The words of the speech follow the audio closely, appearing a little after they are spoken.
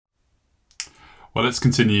Well, let's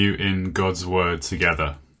continue in God's Word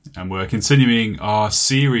together. And we're continuing our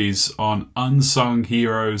series on unsung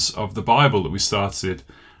heroes of the Bible that we started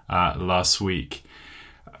last week.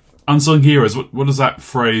 Unsung heroes, what does that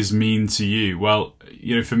phrase mean to you? Well,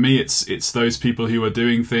 for me, it's those people who are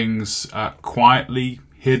doing things quietly,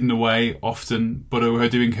 hidden away often, but who are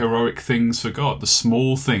doing heroic things for God. The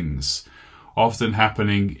small things often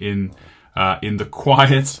happening in the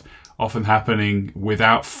quiet, often happening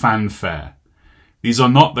without fanfare. These are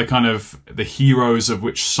not the heroes of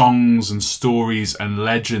which songs and stories and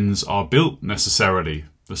legends are built necessarily.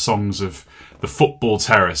 The songs of the football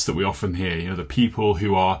terrace that we often hear, the people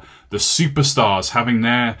who are the superstars having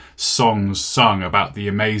their songs sung about the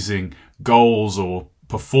amazing goals or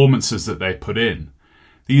performances that they put in.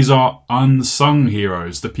 These are unsung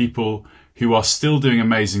heroes, the people who are still doing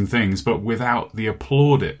amazing things, but without the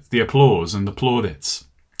applause and the plaudits.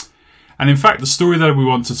 And in fact, the story that we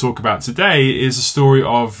want to talk about today is a story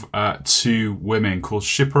of two women called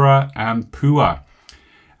Shiphrah and Puah.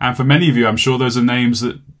 And for many of you, I'm sure those are names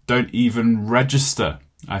that don't even register,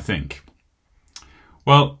 I think.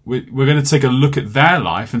 Well, we're going to take a look at their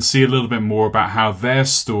life and see a little bit more about how their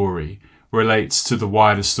story relates to the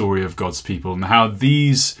wider story of God's people and how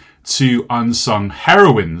these two unsung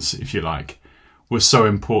heroines, if you like, were so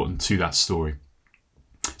important to that story.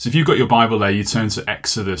 So if you've got your Bible there, you turn to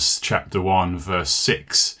Exodus chapter 1, verse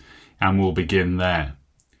 6, and we'll begin there.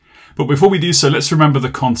 But before we do so, let's remember the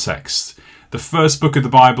context. The first book of the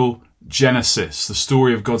Bible, Genesis, the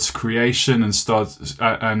story of God's creation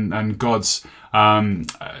and God's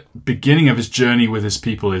beginning of his journey with his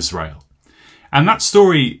people Israel. And that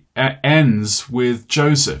story ends with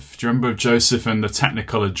Joseph. Do you remember Joseph and the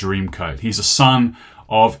Technicolor Dreamcoat? He's a son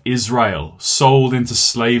of Israel, sold into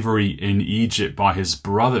slavery in Egypt by his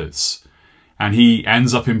brothers. And he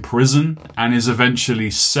ends up in prison and is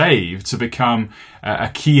eventually saved to become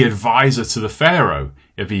a key advisor to the Pharaoh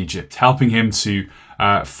of Egypt, helping him to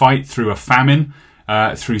fight through a famine,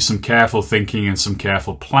 through some careful thinking and some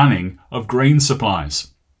careful planning of grain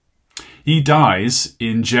supplies. He dies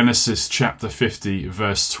in Genesis chapter 50,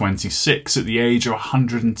 verse 26, at the age of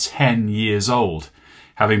 110 years old,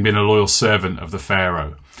 having been a loyal servant of the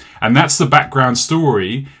Pharaoh. And that's the background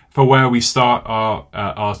story for where we start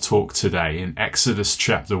our talk today in Exodus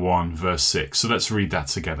chapter 1, verse 6. So let's read that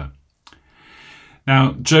together.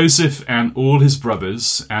 Now, Joseph and all his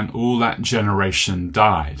brothers and all that generation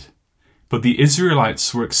died, but the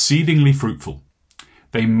Israelites were exceedingly fruitful.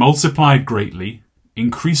 They multiplied greatly,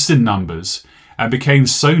 increased in numbers, and became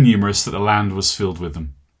so numerous that the land was filled with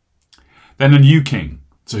them. Then a new king,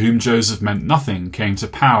 to whom Joseph meant nothing, came to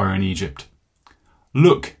power in Egypt.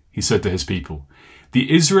 "Look," he said to his people, "the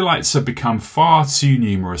Israelites have become far too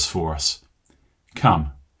numerous for us.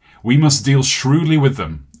 Come, we must deal shrewdly with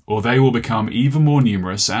them, or they will become even more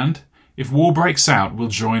numerous and, if war breaks out, will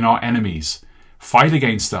join our enemies, fight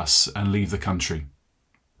against us, and leave the country."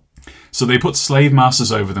 So they put slave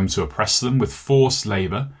masters over them to oppress them with forced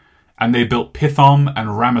labour, and they built Pithom and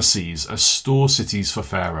Ramesses as store cities for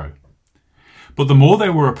Pharaoh. But the more they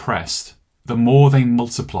were oppressed, the more they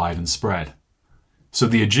multiplied and spread. So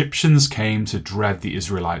the Egyptians came to dread the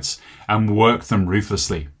Israelites and worked them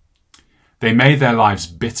ruthlessly. They made their lives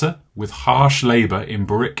bitter with harsh labour in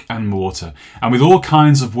brick and mortar and with all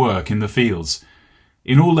kinds of work in the fields.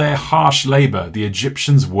 In all their harsh labour, the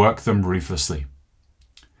Egyptians worked them ruthlessly.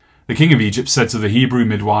 The king of Egypt said to the Hebrew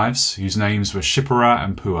midwives, whose names were Shiphrah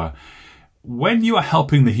and Puah, "When you are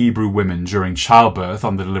helping the Hebrew women during childbirth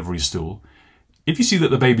on the delivery stool, if you see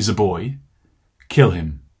that the baby's a boy, kill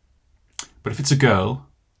him. But if it's a girl,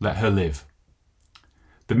 let her live."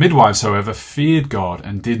 The midwives, however, feared God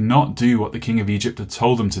and did not do what the king of Egypt had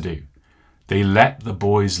told them to do. They let the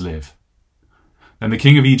boys live. Then the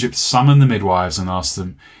king of Egypt summoned the midwives and asked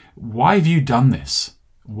them, "Why have you done this?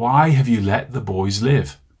 Why have you let the boys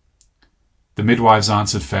live?" The midwives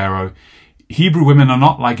answered Pharaoh, "Hebrew women are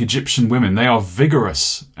not like Egyptian women. They are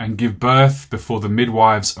vigorous and give birth before the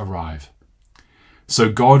midwives arrive."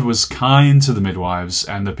 So God was kind to the midwives,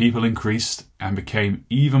 and the people increased and became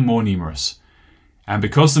even more numerous. And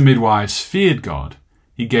because the midwives feared God,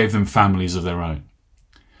 he gave them families of their own.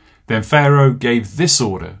 Then Pharaoh gave this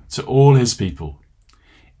order to all his people: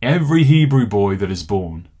 "Every Hebrew boy that is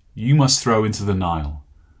born, you must throw into the Nile,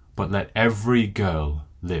 but let every girl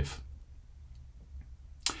live."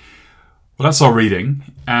 Well, that's our reading.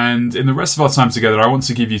 And in the rest of our time together, I want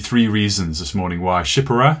to give you 3 reasons this morning why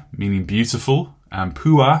Shiphrah, meaning beautiful, and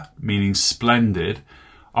Puah, meaning splendid,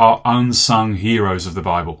 are unsung heroes of the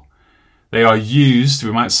Bible. They are used,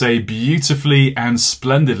 we might say, beautifully and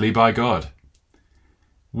splendidly by God.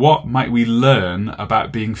 What might we learn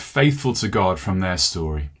about being faithful to God from their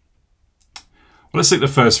story? Well, let's take the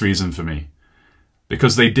first reason for me.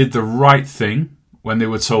 Because they did the right thing when they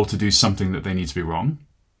were told to do something that they need to be wrong.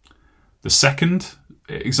 The second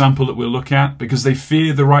example that we'll look at, because they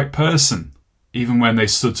feared the right person, even when they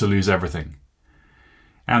stood to lose everything.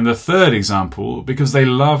 And the third example, because they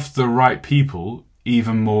loved the right people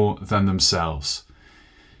even more than themselves.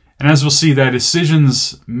 And as we'll see, their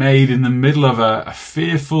decisions made in the middle of a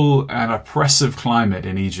fearful and oppressive climate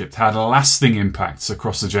in Egypt had lasting impacts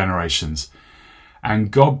across the generations.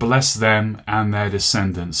 And God blessed them and their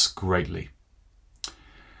descendants greatly.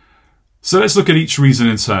 So let's look at each reason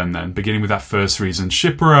in turn then, beginning with that first reason.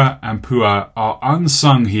 Shiphrah and Puah are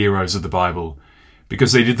unsung heroes of the Bible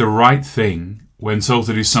because they did the right thing when told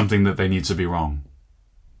to do something that they need to be wrong.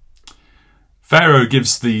 Pharaoh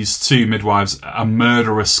gives these two midwives a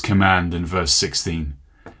murderous command in verse 16,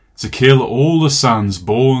 to kill all the sons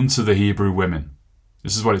born to the Hebrew women.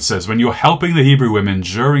 This is what it says. When you're helping the Hebrew women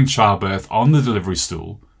during childbirth on the delivery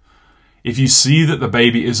stool, if you see that the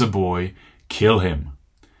baby is a boy, kill him.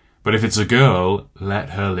 But if it's a girl,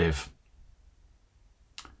 let her live.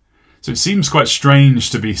 So it seems quite strange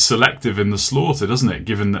to be selective in the slaughter, doesn't it?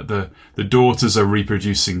 Given that the daughters are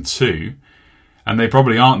reproducing too. And they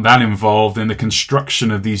probably aren't that involved in the construction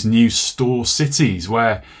of these new store cities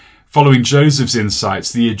where, following Joseph's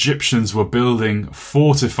insights, the Egyptians were building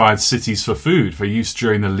fortified cities for food for use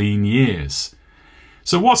during the lean years.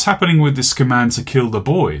 So what's happening with this command to kill the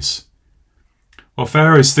boys? Well,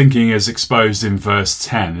 Pharaoh's thinking is exposed in verse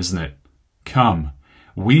 10, isn't it? Come,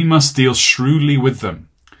 we must deal shrewdly with them,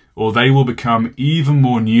 or they will become even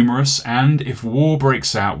more numerous and, if war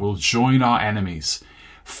breaks out, will join our enemies,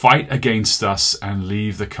 fight against us and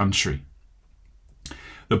leave the country.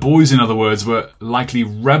 The boys, in other words, were likely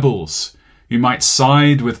rebels who might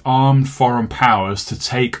side with armed foreign powers to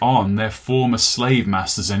take on their former slave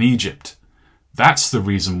masters in Egypt. That's the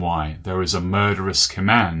reason why there is a murderous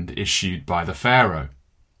command issued by the Pharaoh.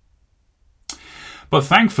 But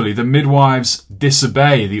thankfully, the midwives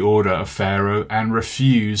disobey the order of Pharaoh and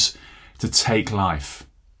refuse to take life.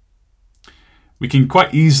 We can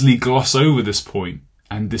quite easily gloss over this point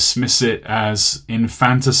and dismiss it as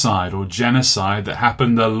infanticide or genocide that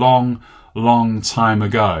happened a long, long time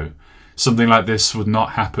ago. Something like this would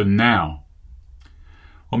not happen now.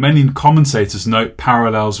 Well, many commentators note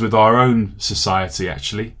parallels with our own society,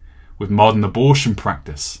 actually, with modern abortion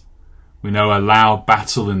practice. We know a loud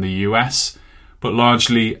battle in the US, but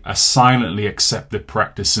largely a silently accepted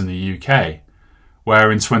practice in the UK, where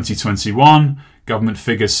in 2021, government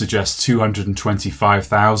figures suggest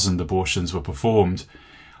 225,000 abortions were performed,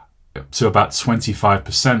 up to about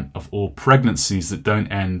 25% of all pregnancies that don't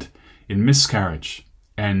end in miscarriage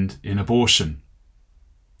end in abortion.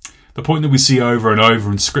 The point that we see over and over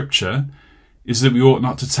in Scripture is that we ought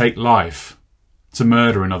not to take life, to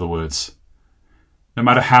murder in other words, no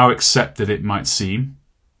matter how accepted it might seem,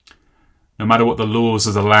 no matter what the laws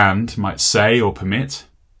of the land might say or permit,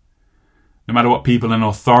 no matter what people in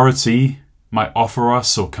authority might offer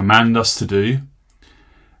us or command us to do,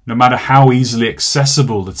 no matter how easily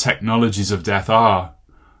accessible the technologies of death are,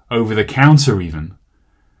 over the counter even,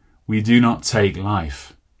 we do not take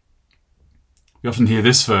life. We often hear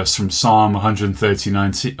this verse from Psalm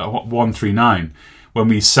 139 when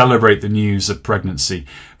we celebrate the news of pregnancy.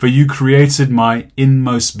 For you created my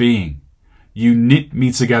inmost being. You knit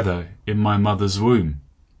me together in my mother's womb.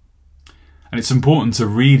 And it's important to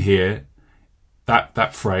read here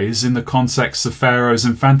that phrase in the context of Pharaoh's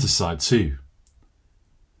infanticide too.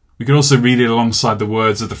 We can also read it alongside the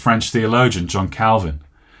words of the French theologian John Calvin.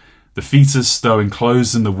 The fetus, though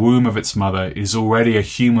enclosed in the womb of its mother, is already a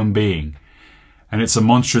human being, and it's a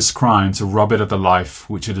monstrous crime to rob it of the life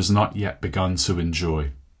which it has not yet begun to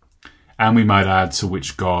enjoy, and we might add, to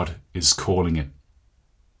which God is calling it.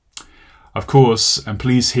 Of course, and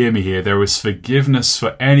please hear me here, there is forgiveness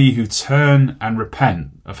for any who turn and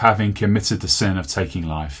repent of having committed the sin of taking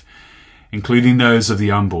life, including those of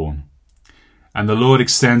the unborn. And the Lord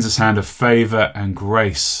extends his hand of favour and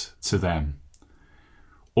grace to them.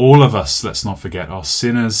 All of us, let's not forget, are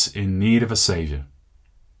sinners in need of a Saviour.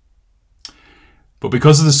 But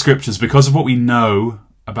because of the Scriptures, because of what we know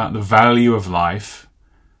about the value of life,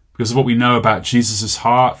 because of what we know about Jesus'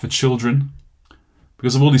 heart for children,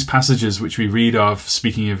 because of all these passages which we read of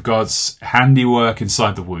speaking of God's handiwork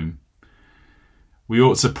inside the womb, we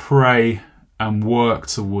ought to pray and work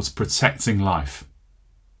towards protecting life.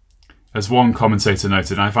 As one commentator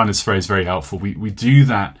noted, and I find this phrase very helpful, we do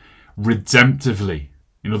that redemptively.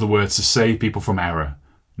 In other words, to save people from error,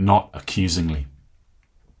 not accusingly.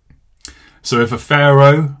 So if a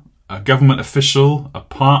Pharaoh a government official, a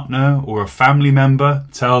partner, or a family member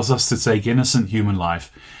tells us to take innocent human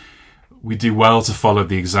life, we do well to follow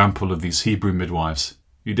the example of these Hebrew midwives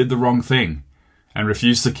who did the wrong thing and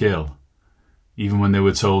refused to kill, even when they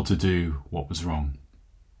were told to do what was wrong.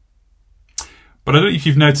 But I don't know if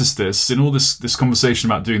you've noticed this, in all this conversation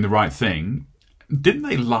about doing the right thing, didn't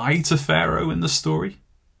they lie to Pharaoh in the story?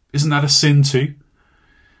 Isn't that a sin too?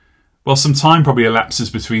 Well, some time probably elapses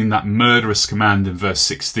between that murderous command in verse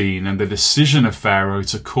 16 and the decision of Pharaoh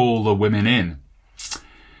to call the women in.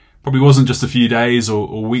 Probably wasn't just a few days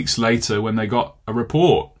or weeks later when they got a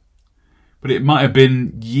report, but it might have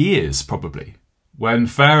been years probably, when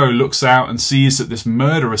Pharaoh looks out and sees that this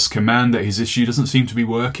murderous command that he's issued doesn't seem to be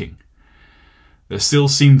working. There still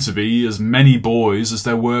seem to be as many boys as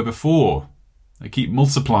there were before. They keep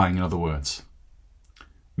multiplying, in other words.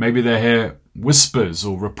 Maybe they hear whispers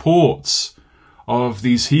or reports of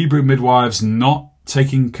these Hebrew midwives not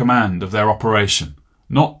taking command of their operation,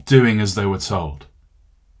 not doing as they were told.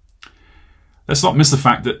 Let's not miss the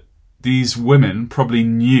fact that these women probably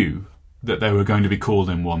knew that they were going to be called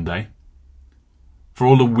in one day. For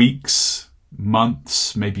all the weeks,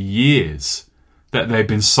 months, maybe years that they'd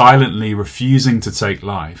been silently refusing to take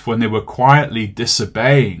life, when they were quietly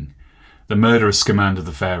disobeying the murderous command of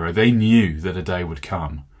the Pharaoh, they knew that a day would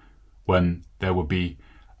come when there would be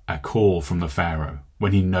a call from the Pharaoh,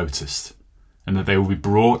 when he noticed, and that they would be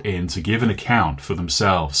brought in to give an account for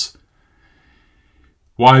themselves.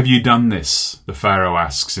 Why have you done this? The Pharaoh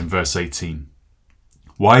asks in verse 18.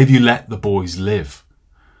 Why have you let the boys live?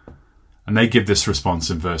 And they give this response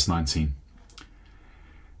in verse 19.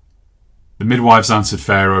 The midwives answered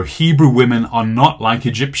Pharaoh, Hebrew women are not like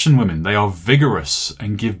Egyptian women. They are vigorous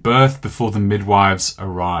and give birth before the midwives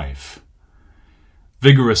arrive.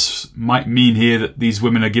 Vigorous might mean here that these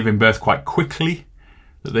women are giving birth quite quickly,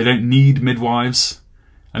 that they don't need midwives,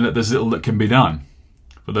 and that there's little that can be done.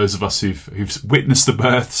 For those of us who've witnessed the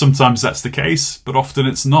birth, sometimes that's the case, but often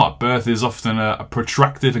it's not. Birth is often a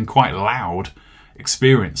protracted and quite loud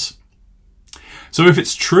experience. So if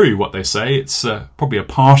it's true what they say, it's probably a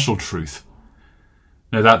partial truth.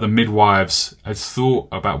 No doubt the midwives had thought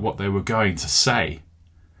about what they were going to say.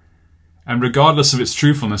 And regardless of its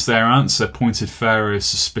truthfulness, their answer pointed Pharaoh's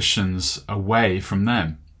suspicions away from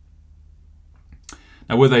them.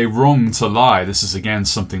 Now, were they wrong to lie? This is again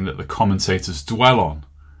something that the commentators dwell on.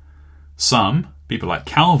 Some, people like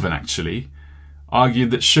Calvin actually,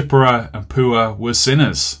 argued that Shiphrah and Puah were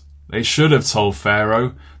sinners. They should have told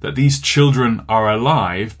Pharaoh that these children are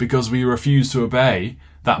alive because we refuse to obey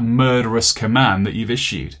that murderous command that you've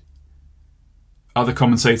issued. Other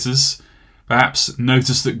commentators perhaps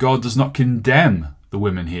notice that God does not condemn the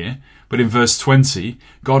women here, but in verse 20,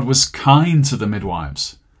 God was kind to the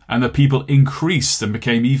midwives, and the people increased and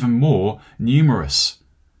became even more numerous.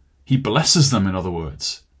 He blesses them, in other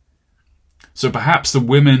words. So perhaps the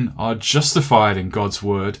women are justified in God's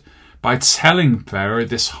word by telling Pharaoh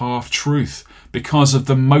this half-truth because of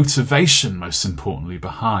the motivation, most importantly,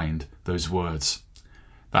 behind those words.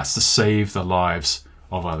 That's to save the lives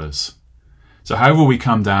of others. So however we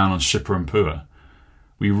come down on Shiphrah and Puah,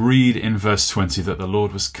 we read in verse 20 that the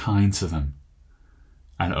Lord was kind to them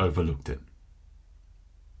and overlooked it.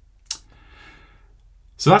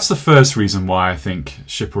 So that's the first reason why I think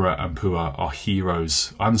Shiphrah and Puah are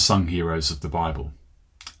heroes, unsung heroes of the Bible.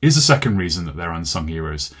 Here's the second reason that they're unsung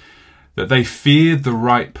heroes. That they feared the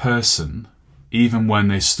right person even when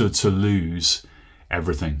they stood to lose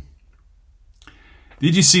everything.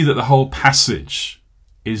 Did you see that the whole passage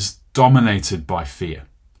is dominated by fear?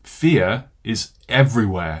 Fear is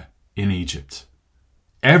everywhere in Egypt.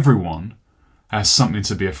 Everyone has something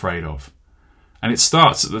to be afraid of. And it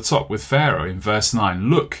starts at the top with Pharaoh in verse 9.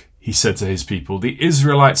 Look, he said to his people, the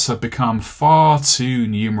Israelites have become far too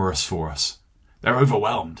numerous for us. They're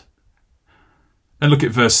overwhelmed. Then look at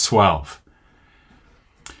verse 12.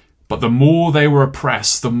 But the more they were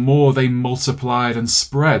oppressed, the more they multiplied and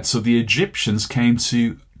spread. So the Egyptians came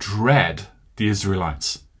to dread the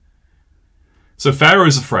Israelites. So Pharaoh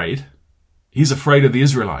is afraid. He's afraid of the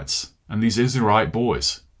Israelites and these Israelite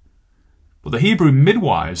boys. But the Hebrew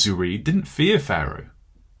midwives, you read, didn't fear Pharaoh.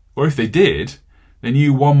 Or if they did, they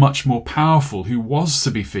knew one much more powerful who was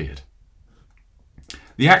to be feared.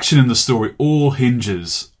 The action in the story all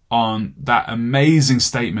hinges on that amazing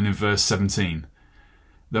statement in verse 17.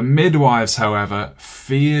 The midwives, however,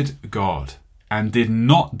 feared God and did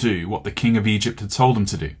not do what the king of Egypt had told them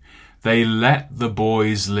to do. They let the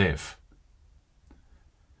boys live.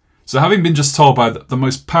 So having been just told by the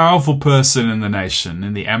most powerful person in the nation,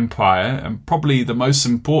 in the empire, and probably the most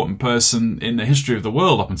important person in the history of the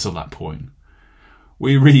world up until that point,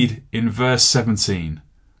 we read in verse 17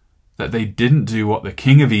 that they didn't do what the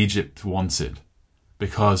king of Egypt wanted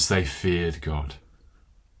because they feared God.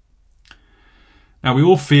 Now, we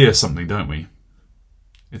all fear something, don't we?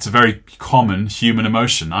 It's a very common human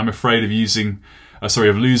emotion. I'm afraid of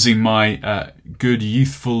losing my good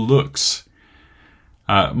youthful looks.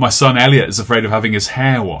 My son Elliot is afraid of having his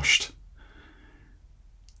hair washed.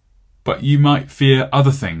 But you might fear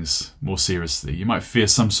other things more seriously. You might fear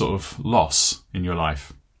some sort of loss in your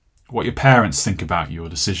life. What your parents think about your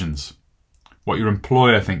decisions. What your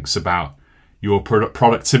employer thinks about your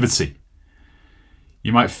productivity.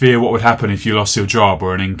 You might fear what would happen if you lost your job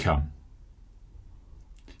or an income.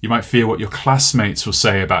 You might fear what your classmates will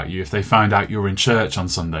say about you if they find out you're in church on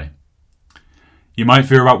Sunday. You might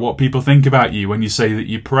fear about what people think about you when you say that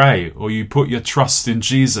you pray or you put your trust in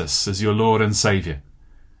Jesus as your Lord and Saviour.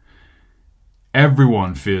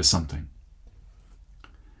 Everyone fears something.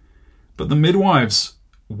 But the midwives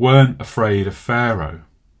weren't afraid of Pharaoh.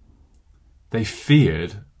 They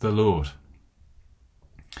feared the Lord.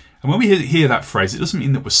 And when we hear that phrase, it doesn't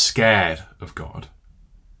mean that we're scared of God.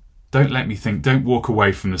 Don't walk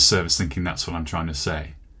away from the service thinking that's what I'm trying to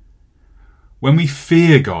say. When we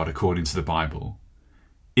fear God, according to the Bible,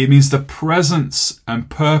 it means the presence and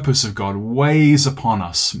purpose of God weighs upon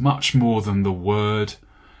us much more than the world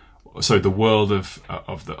of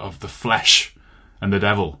the flesh and the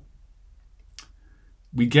devil.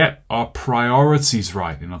 We get our priorities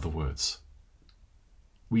right, in other words.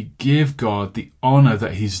 We give God the honour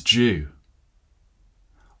that He's due.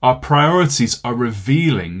 Our priorities are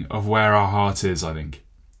revealing of where our heart is, I think.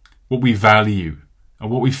 What we value and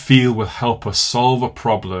what we feel will help us solve a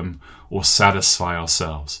problem or satisfy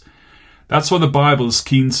ourselves. That's why the Bible is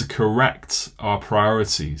keen to correct our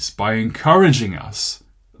priorities by encouraging us,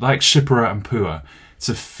 like Shiphrah and Puah,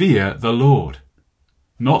 to fear the Lord.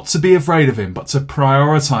 Not to be afraid of Him, but to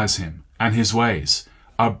prioritise Him and His ways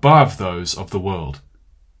above those of the world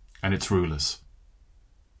and its rulers.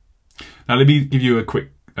 Now let me give you a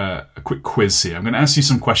quick quiz here. I'm going to ask you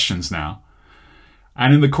some questions now.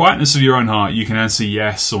 And in the quietness of your own heart, you can answer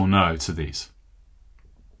yes or no to these.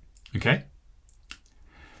 Okay?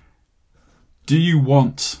 Do you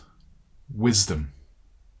want wisdom?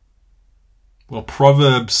 Well,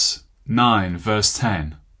 Proverbs 9 verse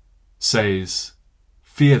 10 says,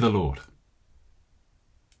 fear the Lord.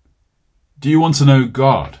 Do you want to know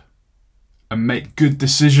God and make good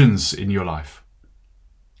decisions in your life?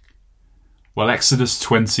 Well, Exodus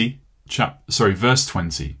verse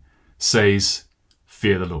 20 says,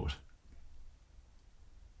 fear the Lord.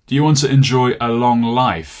 Do you want to enjoy a long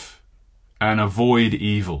life and avoid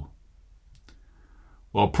evil?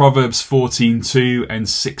 Well, Proverbs 14:2 and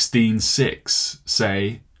 16:6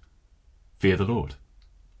 say, fear the Lord.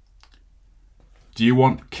 Do you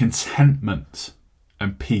want contentment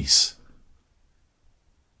and peace?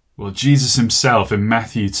 Well, Jesus Himself in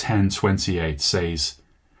Matthew 10:28 says,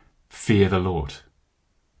 fear the Lord.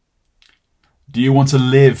 Do you want to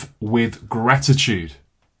live with gratitude?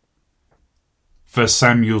 1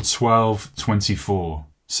 Samuel 12:24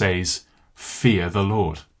 says, fear the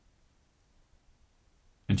Lord.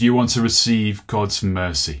 And do you want to receive God's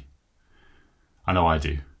mercy? I know I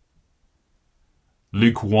do.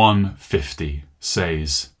 Luke 1:50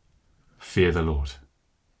 says, fear the Lord.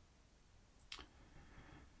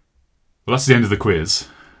 Well, that's the end of the quiz.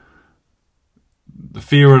 The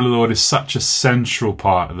fear of the Lord is such a central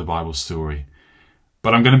part of the Bible story.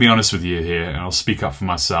 But I'm going to be honest with you here, and I'll speak up for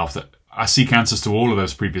myself, that I seek answers to all of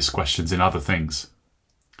those previous questions in other things.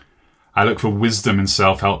 I look for wisdom in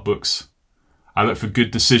self-help books. I look for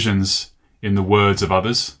good decisions in the words of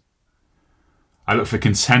others. I look for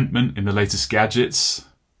contentment in the latest gadgets,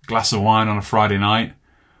 a glass of wine on a Friday night,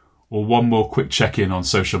 or one more quick check-in on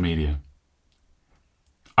social media.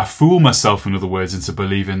 I fool myself, in other words, into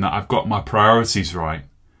believing that I've got my priorities right,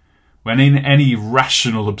 when any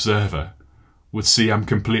rational observer would see I'm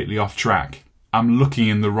completely off track. I'm looking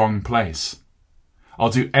in the wrong place. I'll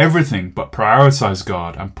do everything but prioritise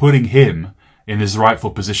God and putting Him in His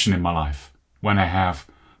rightful position in my life when I have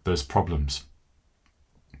those problems.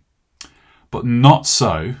 But not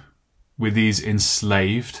so with these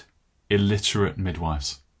enslaved, illiterate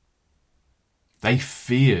midwives. They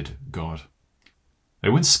feared God. They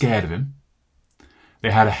weren't scared of Him.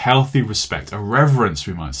 They had a healthy respect, a reverence,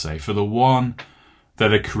 we might say, for the one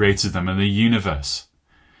that had created them and the universe.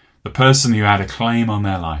 The person who had a claim on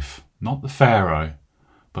their life. Not the Pharaoh,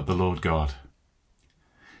 but the Lord God.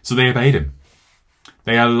 So they obeyed Him.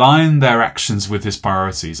 They aligned their actions with His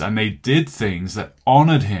priorities, and they did things that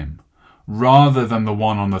honoured Him rather than the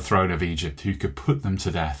one on the throne of Egypt who could put them to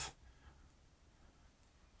death.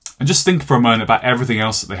 And just think for a moment about everything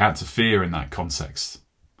else that they had to fear in that context.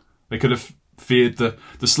 They could have feared the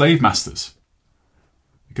slave masters.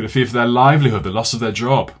 They could have feared for their livelihood, the loss of their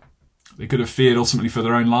job. They could have feared ultimately for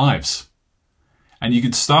their own lives. And you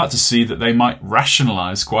could start to see that they might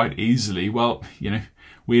rationalise quite easily, well,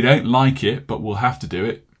 we don't like it, but we'll have to do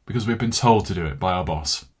it because we've been told to do it by our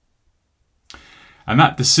boss. And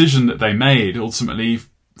that decision that they made, ultimately,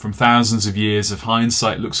 from thousands of years of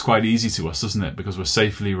hindsight, looks quite easy to us, doesn't it? Because we're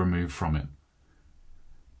safely removed from it.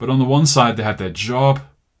 But on the one side, they had their job,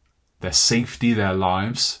 their safety, their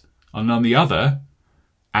lives. And on the other,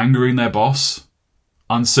 angering their boss,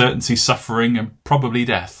 uncertainty, suffering, and probably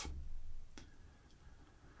death.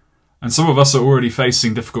 And some of us are already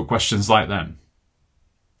facing difficult questions like them.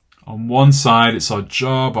 On one side, it's our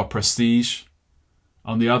job, our prestige.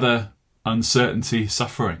 On the other, uncertainty,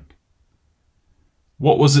 suffering.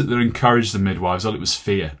 What was it that encouraged the midwives? Well, it was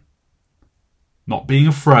fear. Not being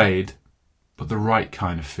afraid, but the right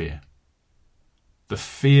kind of fear. The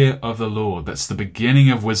fear of the Lord. That's the beginning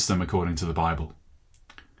of wisdom according to the Bible.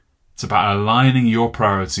 It's about aligning your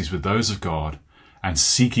priorities with those of God and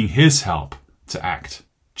seeking His help to act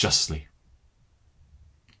justly.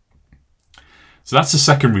 So that's the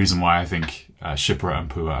second reason why I think Shiphrah and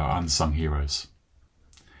Puah are unsung heroes.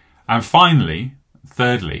 And finally,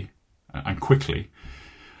 thirdly, and quickly,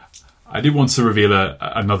 I did want to reveal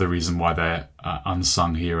another reason why they're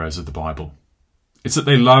unsung heroes of the Bible. It's that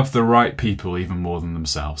they love the right people even more than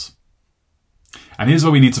themselves. And here's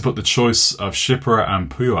where we need to put the choice of Shiphrah and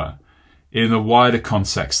Puah in the wider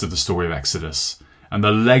context of the story of Exodus and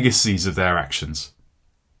the legacies of their actions.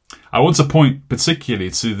 I want to point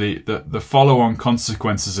particularly to the follow-on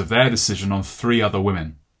consequences of their decision on three other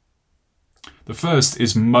women. The first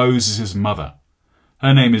is Moses' mother.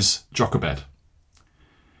 Her name is Jochebed.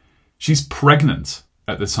 She's pregnant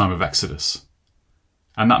at the time of Exodus.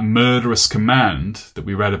 And that murderous command that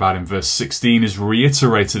we read about in verse 16 is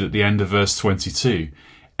reiterated at the end of verse 22.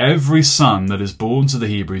 Every son that is born to the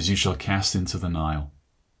Hebrews you shall cast into the Nile.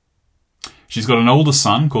 She's got an older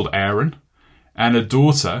son called Aaron and a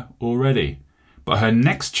daughter already. But her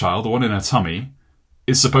next child, the one in her tummy,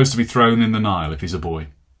 is supposed to be thrown in the Nile if he's a boy.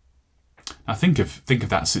 Now think of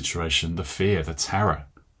that situation, the fear, the terror,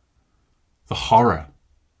 the horror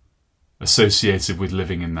associated with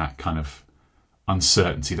living in that kind of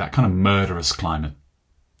uncertainty, that kind of murderous climate.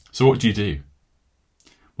 So what do you do?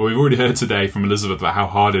 Well, we've already heard today from Elizabeth about how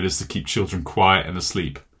hard it is to keep children quiet and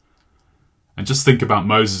asleep. And just think about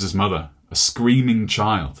Moses' mother, a screaming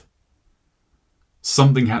child.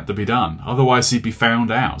 Something had to be done, otherwise he'd be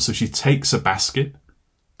found out. So she takes a basket,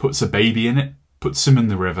 puts a baby in it, puts him in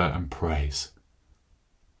the river and prays.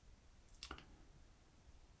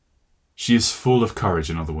 She is full of courage,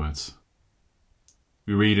 in other words.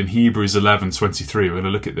 We read in Hebrews 11:23, we're going to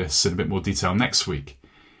look at this in a bit more detail next week.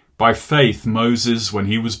 By faith, Moses, when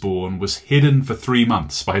he was born, was hidden for 3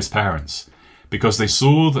 months by his parents, because they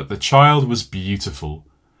saw that the child was beautiful,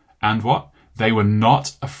 and what? They were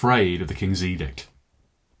not afraid of the king's edict.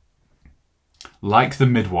 Like the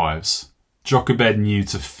midwives, Jochebed knew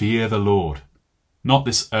to fear the Lord, not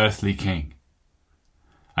this earthly king.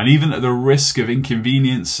 And even at the risk of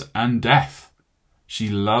inconvenience and death, she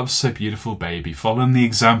loves her beautiful baby, following the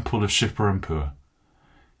example of Shiphrah and Puah,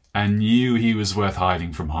 and knew he was worth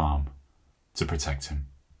hiding from harm to protect him.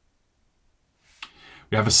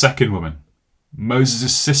 We have a second woman,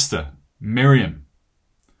 Moses' sister, Miriam.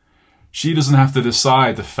 She doesn't have to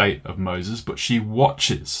decide the fate of Moses, but she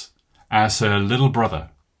watches as her little brother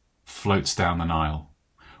floats down the Nile.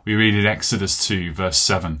 We read in Exodus 2, verse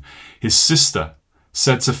 7, his sister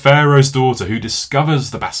said to Pharaoh's daughter, who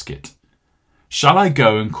discovers the basket, "Shall I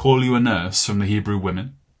go and call you a nurse from the Hebrew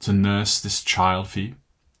women to nurse this child for you?"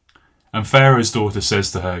 And Pharaoh's daughter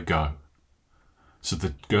says to her, "Go." So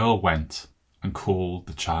the girl went and called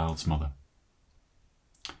the child's mother.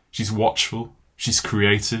 She's watchful, she's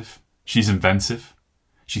creative, she's inventive.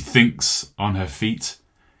 She thinks on her feet.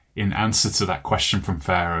 In answer to that question from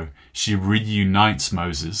Pharaoh, she reunites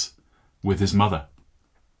Moses with his mother.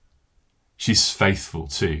 She's faithful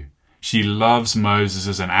too. She loves Moses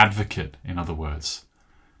as an advocate, in other words.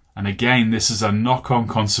 And again, this is a knock-on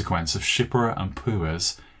consequence of Shiphrah and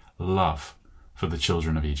Puah's love for the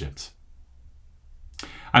children of Egypt.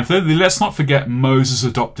 And thirdly, let's not forget Moses'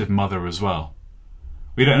 adoptive mother as well.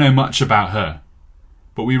 We don't know much about her,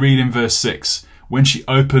 but we read in verse 6, when she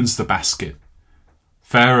opens the basket,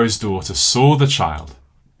 Pharaoh's daughter saw the child,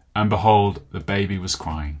 and behold, the baby was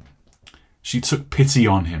crying. She took pity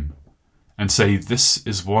on him and said, "This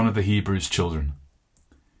is one of the Hebrews' children."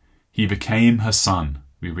 He became her son,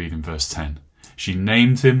 we read in verse 10. She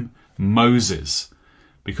named him Moses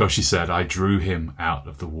because she said, "I drew him out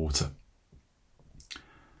of the water."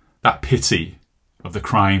 That pity of the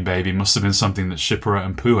crying baby must have been something that Shiphrah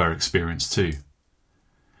and Puah experienced too.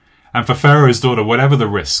 And for Pharaoh's daughter, whatever the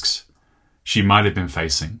risks she might have been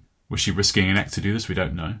facing, was she risking her neck to do this? We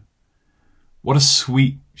don't know. What a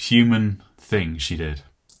sweet human thing she did.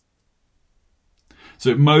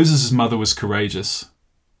 So Moses' mother was courageous,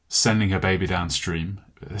 sending her baby downstream.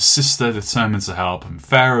 Her sister determined to help, and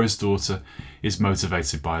Pharaoh's daughter is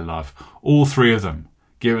motivated by love. All three of them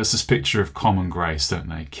give us this picture of common grace, don't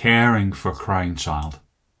they? Caring for a crying child.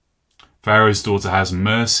 Pharaoh's daughter has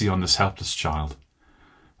mercy on this helpless child.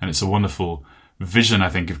 And it's a wonderful vision, I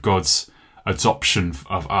think, of God's adoption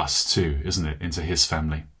of us too, isn't it, into his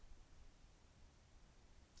family.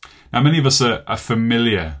 Now, many of us are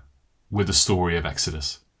familiar with the story of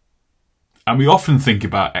Exodus. And we often think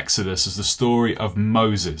about Exodus as the story of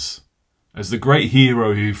Moses, as the great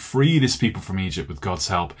hero who freed his people from Egypt with God's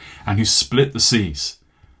help and who split the seas.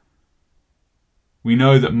 We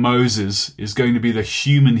know that Moses is going to be the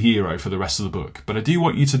human hero for the rest of the book, but I do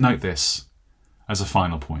want you to note this as a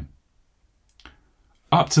final point.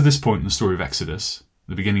 Up to this point in the story of Exodus,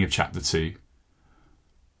 the beginning of chapter 2,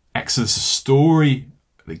 Exodus is a story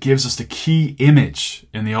that gives us the key image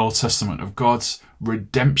in the Old Testament of God's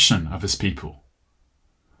redemption of his people.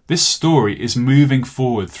 This story is moving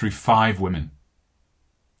forward through 5 women.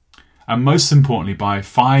 And most importantly, by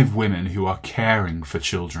 5 women who are caring for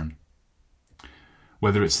children.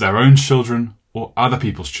 Whether it's their own children or other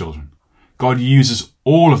people's children, God uses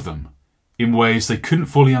all of them in ways they couldn't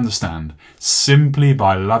fully understand, simply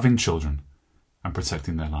by loving children and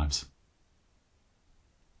protecting their lives.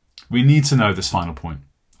 We need to know this final point,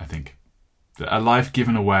 I think, that a life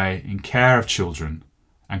given away in care of children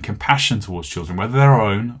and compassion towards children, whether they're our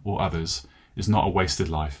own or others, is not a wasted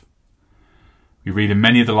life. We read in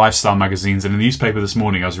many of the lifestyle magazines, and in the newspaper this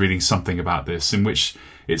morning I was reading something about this, in which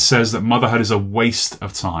it says that motherhood is a waste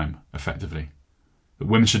of time, effectively. That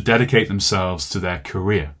women should dedicate themselves to their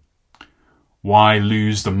career. Why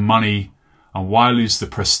lose the money and why lose the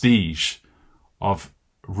prestige of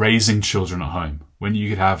raising children at home when you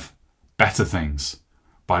could have better things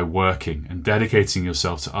by working and dedicating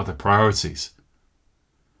yourself to other priorities?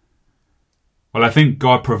 Well, I think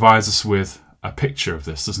God provides us with a picture of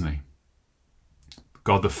this, doesn't he?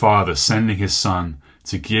 God the Father sending his Son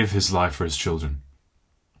to give his life for his children.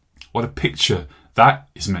 What a picture that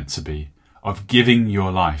is meant to be of giving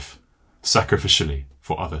your life sacrificially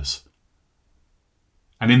for others.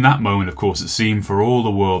 And in that moment, of course, it seemed for all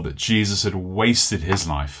the world that Jesus had wasted his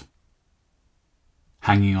life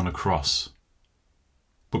hanging on a cross.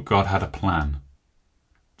 But God had a plan,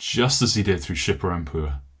 just as he did through Shiphrah and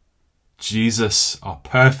Puah. Jesus, our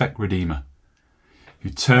perfect Redeemer, who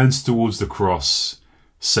turns towards the cross,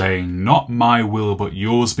 saying, "Not my will, but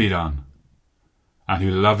yours be done," and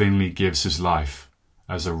who lovingly gives his life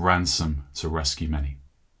as a ransom to rescue many.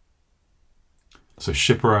 So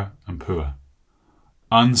Shiphrah and Puah,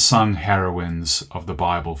 unsung heroines of the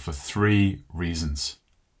Bible for 3 reasons.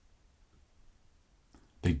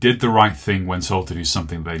 They did the right thing when told to do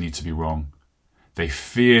something they knew to be wrong. They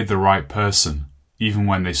feared the right person, even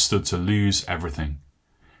when they stood to lose everything.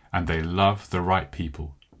 And they loved the right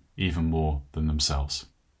people, even more than themselves.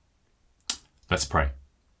 Let's pray.